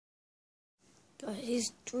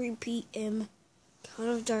It's 3 p.m. Kind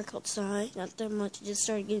of dark outside. Not that much. It just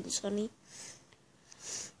started getting sunny.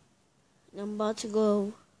 And I'm about to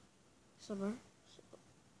go somewhere. So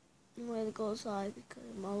I'm ready to go outside because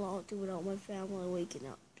I'm not allowed to without my family waking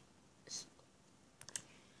up. So.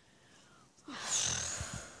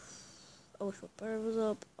 I wish my parents was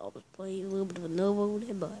up. I was playing a little bit of a Nova with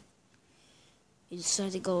him, but he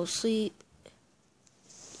decided to go to sleep.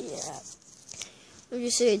 Yeah. I'm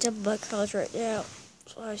just sitting on top of my couch right now.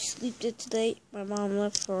 So I slept it today. My mom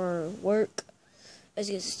left for work. As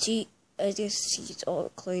you can see, it's all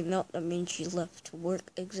cleaned up. That means she left to work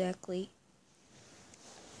exactly.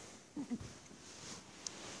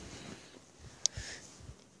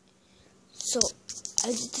 So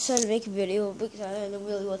I just decided to make a video because I didn't know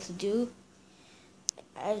really what to do.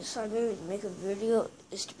 I decided to make a video.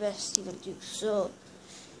 It's the best thing to do. So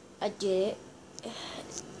I did it.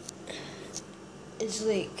 It's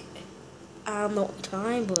like, I don't know what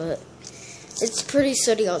time, but it's pretty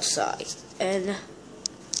sunny outside. And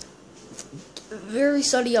very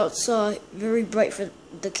sunny outside. Very bright for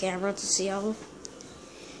the camera to see how.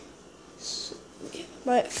 So,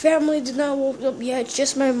 my family did not woke up yet.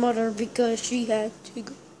 Just my mother because she had to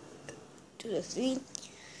go to the thing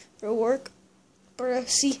for work. But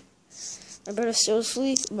see, my brother's still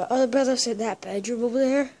asleep. My other brother's in that bedroom over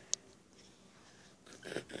there.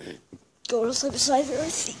 Go to sleep beside her, I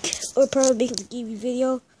think. Or probably make a TV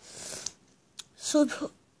video. So,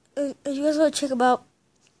 if you guys want to check about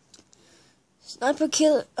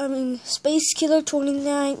Space Killer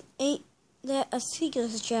 29.8, that I think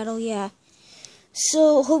is the channel, yeah.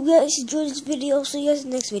 So, hope you guys enjoyed this video. See you guys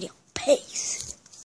in the next video. Peace.